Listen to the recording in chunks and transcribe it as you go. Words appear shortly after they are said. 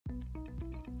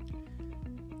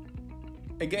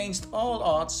Against all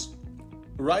odds,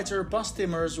 writer Bas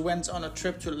Timmers went on a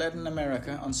trip to Latin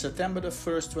America on September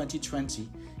 1st, 2020,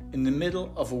 in the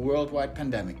middle of a worldwide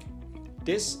pandemic.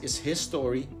 This is his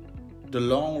story, The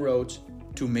Long Road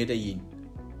to Medellin.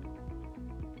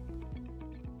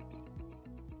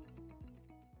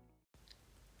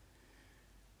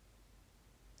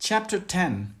 Chapter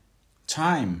 10.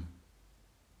 Time.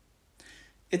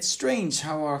 It's strange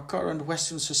how our current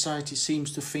Western society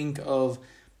seems to think of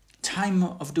time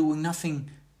of doing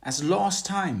nothing as lost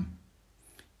time.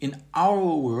 In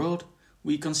our world,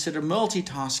 we consider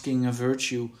multitasking a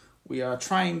virtue. We are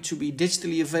trying to be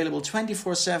digitally available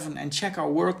 24/7 and check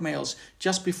our work mails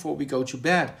just before we go to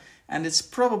bed. And it's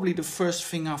probably the first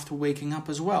thing after waking up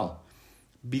as well,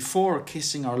 before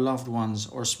kissing our loved ones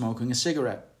or smoking a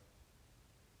cigarette.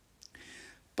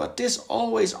 But this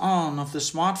always on of the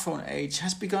smartphone age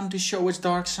has begun to show its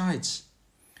dark sides.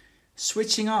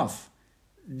 Switching off,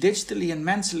 digitally and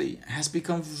mentally, has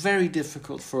become very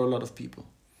difficult for a lot of people.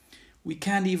 We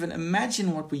can't even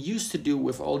imagine what we used to do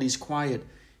with all these quiet,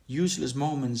 useless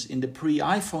moments in the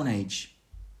pre-iPhone age.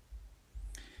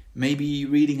 Maybe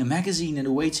reading a magazine in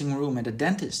the waiting room at a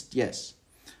dentist, yes.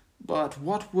 But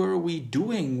what were we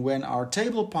doing when our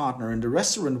table partner in the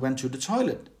restaurant went to the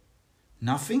toilet?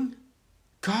 Nothing?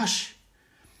 Gosh,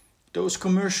 those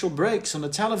commercial breaks on the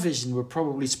television were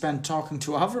probably spent talking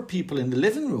to other people in the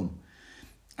living room.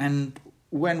 And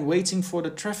when waiting for the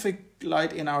traffic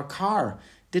light in our car,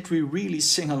 did we really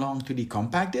sing along to the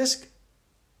compact disc?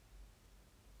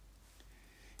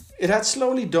 It had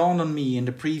slowly dawned on me in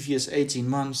the previous 18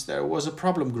 months there was a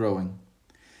problem growing.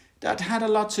 That had a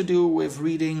lot to do with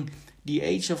reading The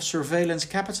Age of Surveillance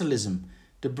Capitalism,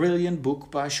 the brilliant book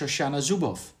by Shoshana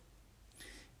Zuboff.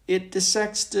 It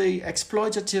dissects the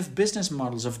exploitative business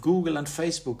models of Google and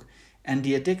Facebook and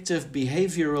the addictive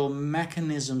behavioral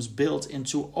mechanisms built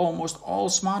into almost all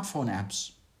smartphone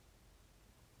apps.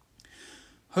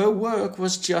 Her work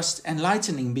was just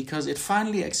enlightening because it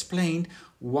finally explained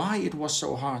why it was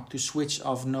so hard to switch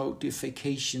off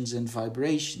notifications and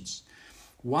vibrations,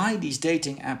 why these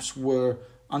dating apps were,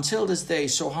 until this day,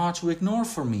 so hard to ignore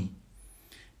for me.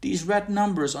 These red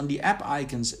numbers on the app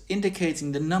icons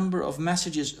indicating the number of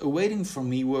messages awaiting for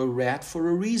me were red for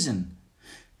a reason.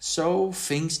 So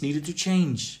things needed to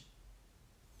change.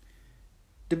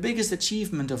 The biggest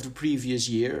achievement of the previous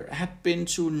year had been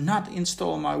to not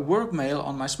install my work mail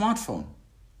on my smartphone.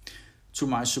 To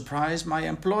my surprise, my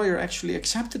employer actually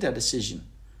accepted that decision.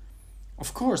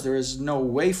 Of course, there is no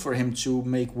way for him to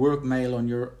make work mail on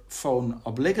your phone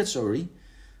obligatory,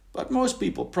 but most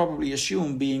people probably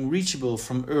assume being reachable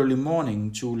from early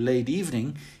morning to late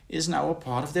evening is now a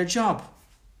part of their job.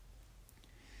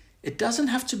 It doesn't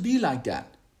have to be like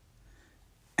that.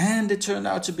 And it turned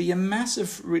out to be a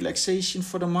massive relaxation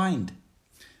for the mind.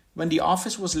 When the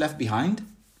office was left behind,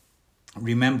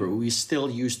 remember we still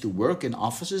used to work in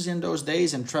offices in those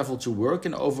days and travel to work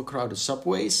in overcrowded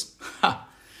subways,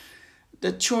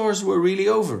 the chores were really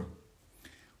over.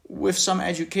 With some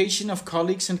education of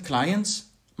colleagues and clients,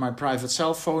 my private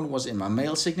cell phone was in my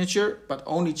mail signature, but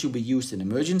only to be used in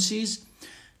emergencies.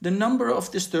 The number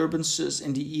of disturbances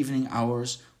in the evening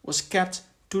hours was kept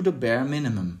to the bare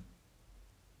minimum.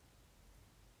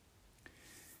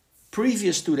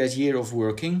 Previous to that year of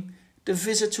working, the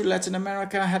visit to Latin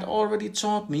America had already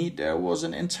taught me there was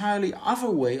an entirely other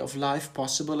way of life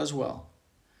possible as well.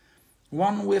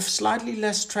 One with slightly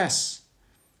less stress.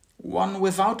 One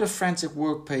without the frantic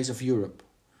work pace of Europe.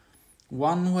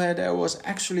 One where there was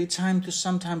actually time to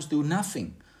sometimes do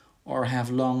nothing or have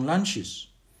long lunches.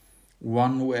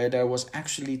 One where there was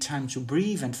actually time to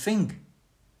breathe and think.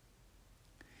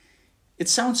 It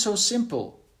sounds so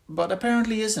simple, but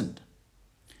apparently isn't.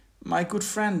 My good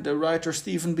friend, the writer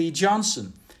Stephen B.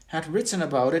 Johnson, had written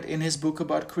about it in his book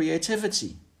about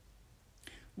creativity.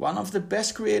 One of the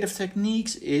best creative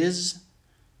techniques is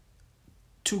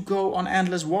to go on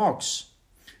endless walks.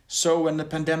 So when the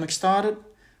pandemic started,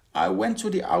 I went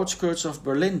to the outskirts of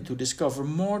Berlin to discover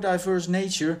more diverse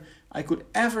nature I could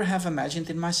ever have imagined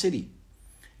in my city.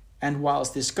 And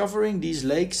whilst discovering these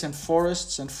lakes and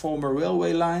forests and former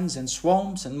railway lines and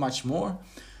swamps and much more,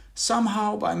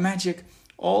 somehow by magic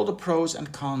all the pros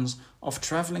and cons of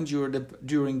traveling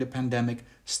during the pandemic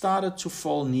started to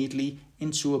fall neatly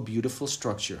into a beautiful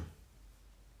structure.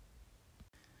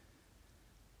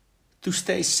 To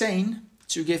stay sane,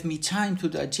 to give me time to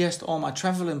digest all my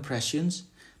travel impressions,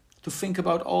 to think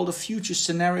about all the future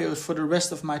scenarios for the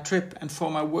rest of my trip and for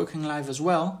my working life as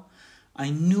well, I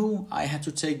knew I had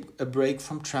to take a break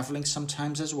from traveling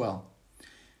sometimes as well.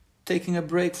 Taking a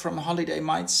break from a holiday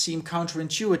might seem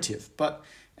counterintuitive, but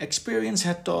experience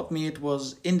had taught me it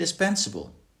was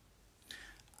indispensable.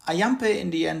 Ayampe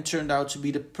in the end turned out to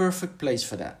be the perfect place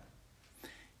for that.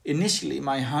 Initially,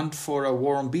 my hunt for a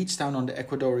warm beach town on the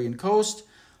Ecuadorian coast,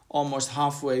 almost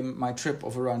halfway my trip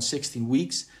of around 16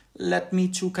 weeks, led me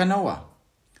to Canoa.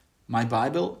 My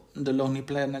Bible, the Lonely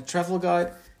Planet Travel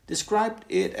Guide, described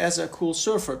it as a cool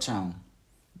surfer town.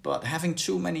 But having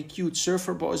too many cute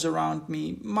surfer boys around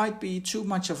me might be too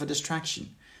much of a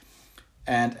distraction.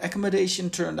 And accommodation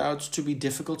turned out to be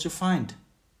difficult to find.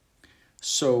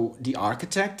 So the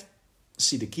architect,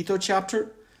 see the Quito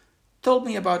chapter, told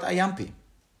me about Ayampe.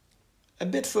 A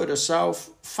bit further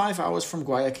south, 5 hours from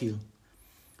Guayaquil.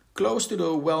 Close to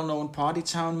the well-known party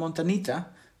town Montanita,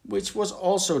 which was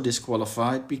also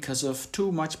disqualified because of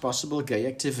too much possible gay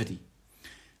activity.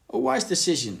 A wise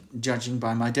decision, judging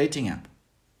by my dating app.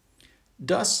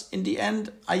 Thus, in the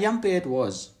end, Ayampe it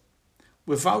was.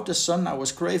 Without the sun I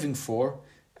was craving for,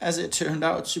 as it turned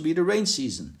out to be the rain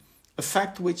season, a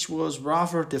fact which was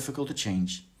rather difficult to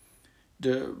change.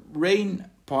 The rain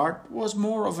part was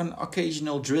more of an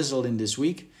occasional drizzle in this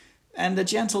week, and the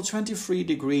gentle 23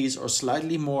 degrees or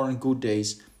slightly more on good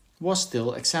days was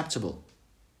still acceptable.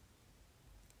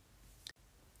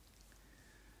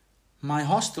 My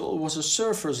hostel was a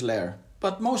surfer's lair,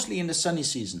 but mostly in the sunny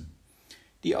season.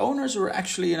 The owners were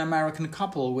actually an American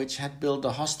couple which had built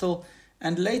the hostel,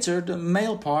 and later the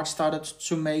male part started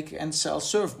to make and sell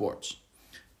surfboards.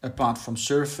 Apart from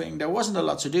surfing, there wasn't a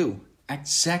lot to do,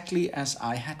 exactly as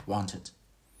I had wanted.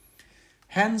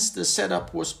 Hence, the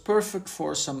setup was perfect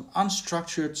for some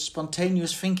unstructured,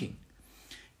 spontaneous thinking.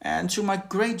 And to my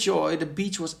great joy, the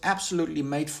beach was absolutely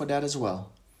made for that as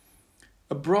well.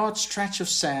 A broad stretch of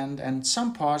sand and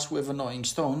some parts with annoying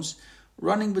stones,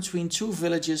 running between two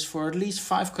villages for at least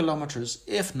 5 kilometers,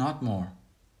 if not more.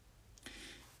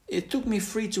 It took me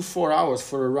 3 to 4 hours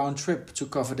for a round trip to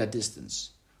cover that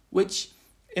distance, which,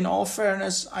 in all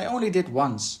fairness, I only did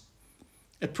once.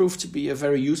 It proved to be a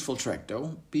very useful trek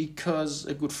though, because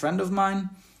a good friend of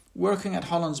mine, working at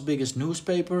Holland's biggest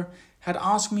newspaper, had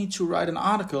asked me to write an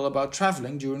article about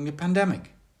traveling during the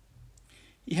pandemic.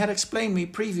 He had explained me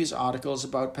previous articles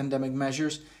about pandemic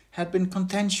measures had been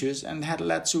contentious and had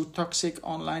led to toxic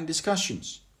online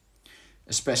discussions.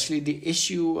 Especially the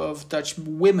issue of Dutch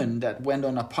women that went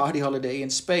on a party holiday in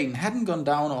Spain hadn't gone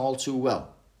down all too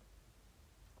well.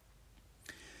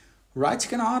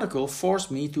 Writing an article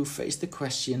forced me to face the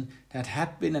question that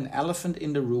had been an elephant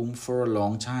in the room for a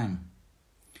long time.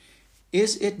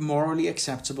 Is it morally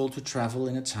acceptable to travel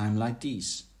in a time like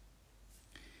these?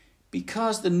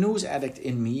 Because the news addict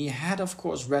in me had of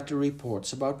course read the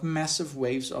reports about massive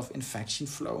waves of infection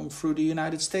flowing through the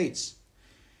United States.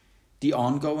 The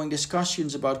ongoing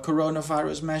discussions about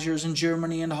coronavirus measures in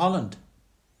Germany and Holland.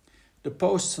 The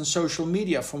posts on social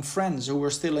media from friends who were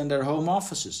still in their home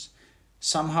offices,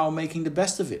 somehow making the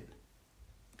best of it.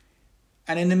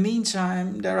 And in the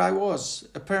meantime, there I was,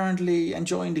 apparently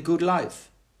enjoying the good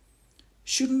life.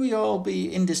 Shouldn't we all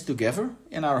be in this together,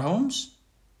 in our homes?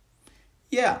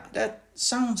 Yeah, that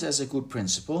sounds as a good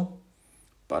principle,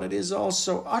 but it is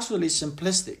also utterly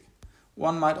simplistic.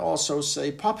 One might also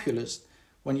say populist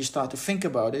when you start to think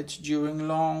about it during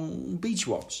long beach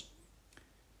walks.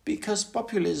 Because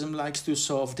populism likes to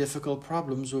solve difficult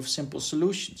problems with simple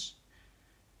solutions.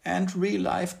 And real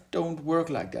life don't work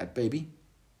like that, baby.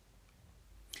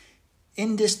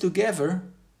 In this together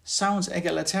sounds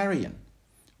egalitarian,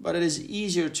 but it is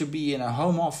easier to be in a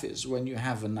home office when you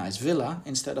have a nice villa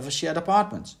instead of a shared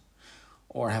apartment,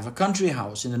 or have a country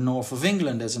house in the north of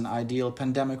England as an ideal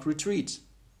pandemic retreat.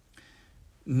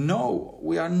 No,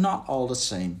 we are not all the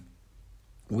same.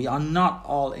 We are not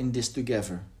all in this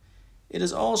together. It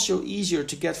is also easier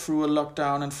to get through a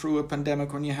lockdown and through a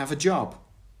pandemic when you have a job.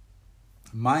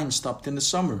 Mine stopped in the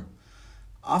summer.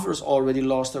 Others already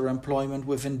lost their employment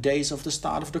within days of the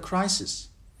start of the crisis.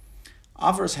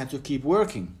 Others had to keep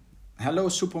working. Hello,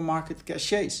 supermarket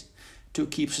cashiers, to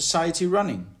keep society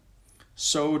running.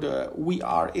 So the we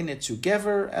are in it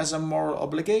together as a moral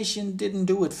obligation didn't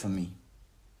do it for me.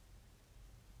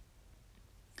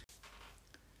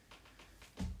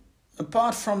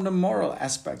 Apart from the moral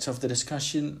aspects of the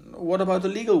discussion, what about the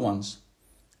legal ones?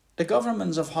 The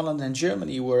governments of Holland and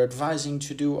Germany were advising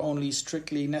to do only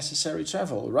strictly necessary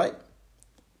travel, right?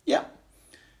 Yeah.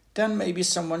 Then maybe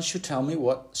someone should tell me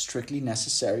what strictly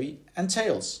necessary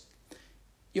entails.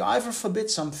 You either forbid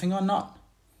something or not.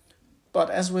 But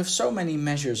as with so many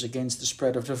measures against the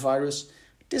spread of the virus,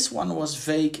 this one was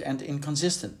vague and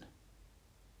inconsistent.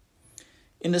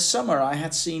 In the summer, I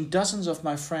had seen dozens of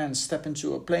my friends step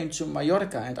into a plane to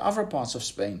Mallorca and other parts of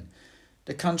Spain,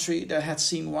 the country that had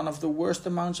seen one of the worst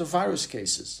amounts of virus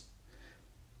cases.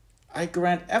 I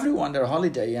grant everyone their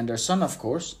holiday and their sun, of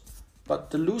course,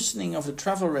 But the loosening of the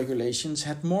travel regulations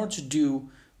had more to do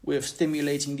with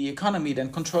stimulating the economy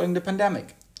than controlling the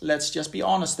pandemic. Let's just be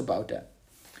honest about that.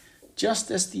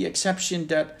 Just as the exception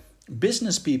that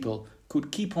business people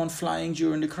could keep on flying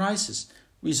during the crisis,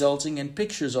 resulting in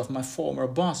pictures of my former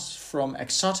boss from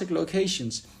exotic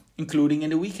locations, including in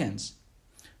the weekends.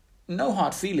 No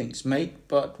hard feelings, mate,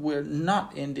 but we're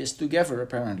not in this together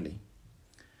apparently.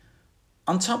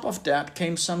 On top of that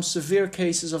came some severe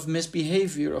cases of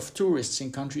misbehavior of tourists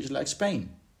in countries like Spain.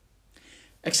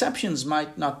 Exceptions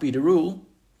might not be the rule.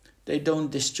 They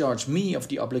don't discharge me of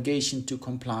the obligation to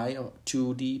comply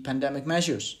to the pandemic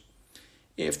measures.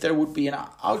 If there would be an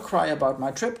outcry about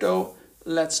my trip though,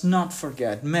 let's not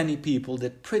forget many people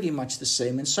did pretty much the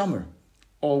same in summer,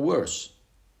 or worse.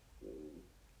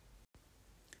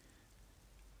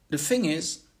 The thing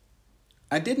is,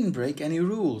 I didn't break any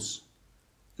rules.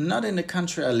 Not in the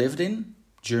country I lived in,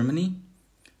 Germany.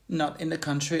 Not in the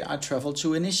country I traveled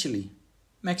to initially,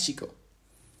 Mexico.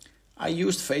 I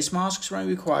used face masks when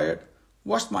required,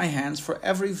 washed my hands for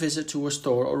every visit to a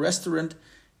store or restaurant,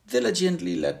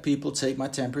 diligently let people take my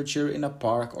temperature in a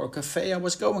park or cafe I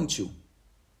was going to.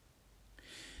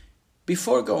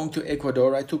 Before going to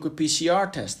Ecuador, I took a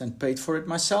PCR test and paid for it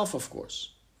myself, of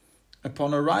course.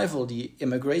 Upon arrival, the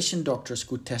immigration doctors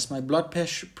could test my blood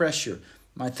pressure,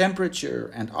 my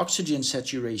temperature, and oxygen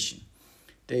saturation.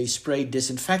 They sprayed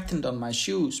disinfectant on my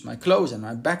shoes, my clothes, and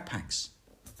my backpacks.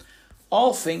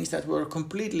 All things that were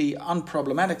completely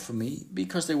unproblematic for me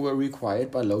because they were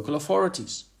required by local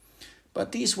authorities.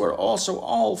 But these were also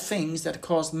all things that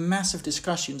caused massive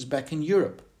discussions back in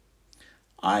Europe.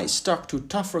 I stuck to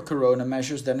tougher corona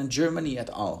measures than in Germany at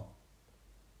all.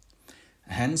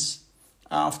 Hence,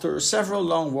 after several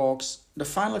long walks, the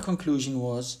final conclusion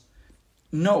was,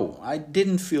 no, I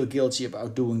didn't feel guilty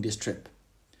about doing this trip.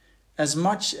 As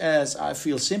much as I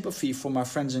feel sympathy for my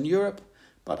friends in Europe,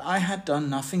 but I had done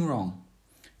nothing wrong.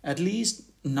 At least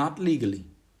not legally.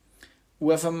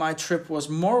 Whether my trip was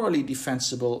morally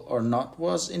defensible or not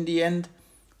was, in the end,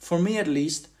 for me at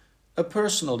least, a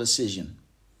personal decision.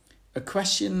 A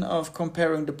question of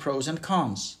comparing the pros and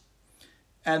cons.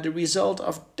 And the result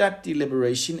of that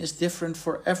deliberation is different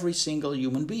for every single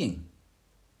human being.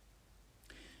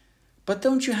 But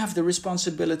don't you have the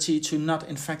responsibility to not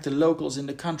infect the locals in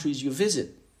the countries you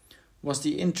visit? Was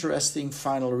the interesting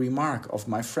final remark of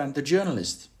my friend the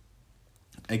journalist.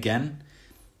 Again,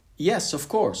 yes, of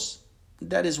course.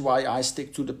 That is why I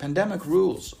stick to the pandemic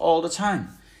rules all the time,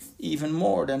 even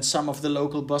more than some of the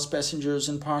local bus passengers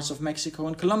in parts of Mexico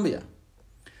and Colombia.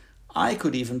 I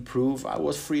could even prove I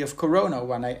was free of corona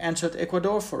when I entered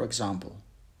Ecuador, for example.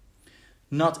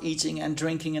 Not eating and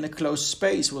drinking in a closed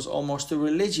space was almost a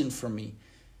religion for me,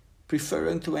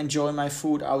 preferring to enjoy my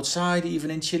food outside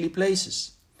even in chilly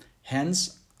places.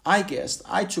 Hence, I guessed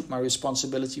I took my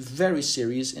responsibility very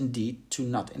serious indeed to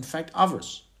not infect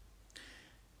others.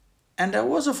 And there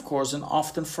was of course an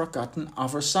often forgotten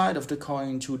other side of the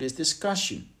coin to this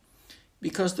discussion,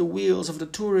 because the wheels of the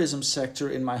tourism sector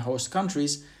in my host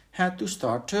countries had to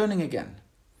start turning again.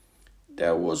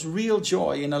 There was real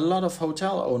joy in a lot of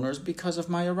hotel owners because of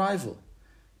my arrival.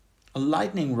 A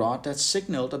lightning rod that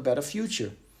signaled a better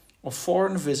future, of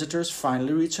foreign visitors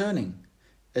finally returning,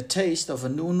 a taste of a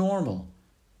new normal,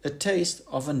 a taste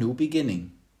of a new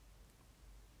beginning.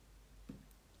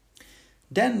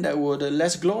 Then there were the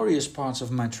less glorious parts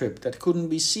of my trip that couldn't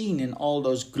be seen in all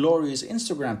those glorious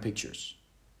Instagram pictures.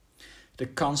 The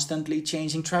constantly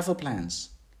changing travel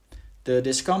plans. The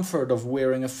discomfort of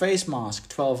wearing a face mask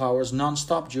 12 hours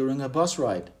non-stop during a bus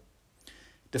ride.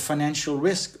 The financial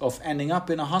risk of ending up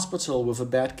in a hospital with a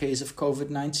bad case of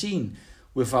COVID-19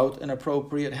 without an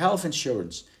appropriate health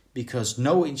insurance because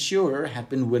no insurer had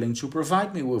been willing to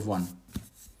provide me with one.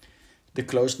 The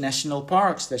closed national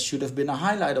parks that should have been a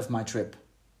highlight of my trip.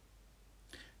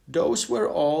 Those were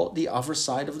all the other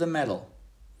side of the medal.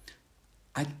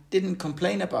 I didn't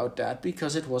complain about that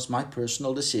because it was my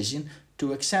personal decision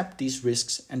to accept these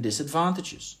risks and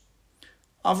disadvantages.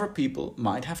 Other people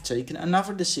might have taken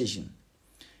another decision.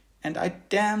 And I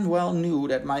damn well knew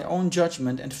that my own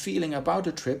judgment and feeling about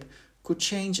the trip could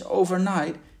change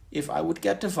overnight if I would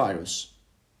get the virus.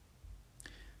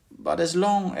 But as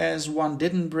long as one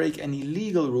didn't break any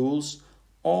legal rules,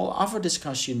 all other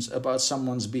discussions about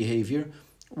someone's behavior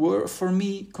were for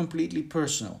me completely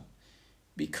personal,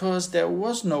 because there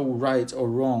was no right or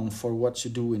wrong for what to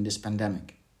do in this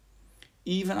pandemic.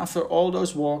 Even after all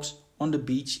those walks on the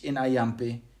beach in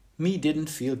Ayampe, me didn't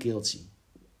feel guilty.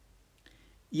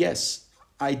 Yes,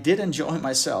 I did enjoy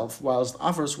myself whilst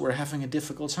others were having a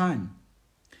difficult time.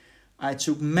 I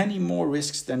took many more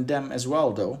risks than them as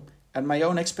well, though, at my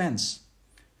own expense.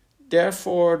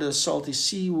 Therefore, the salty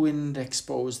sea wind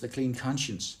exposed the clean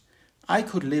conscience. I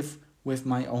could live with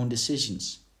my own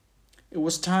decisions. It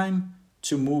was time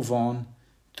to move on,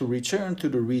 to return to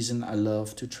the reason I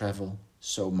love to travel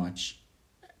so much.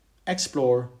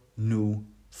 Explore new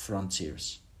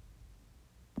frontiers.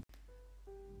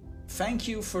 Thank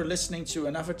you for listening to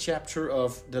another chapter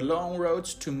of The Long Road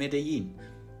to Medellin,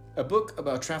 a book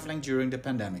about traveling during the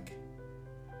pandemic.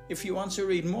 If you want to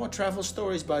read more travel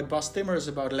stories by Bas Timmers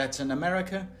about Latin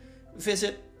America,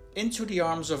 visit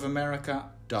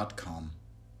intothearmsofamerica.com.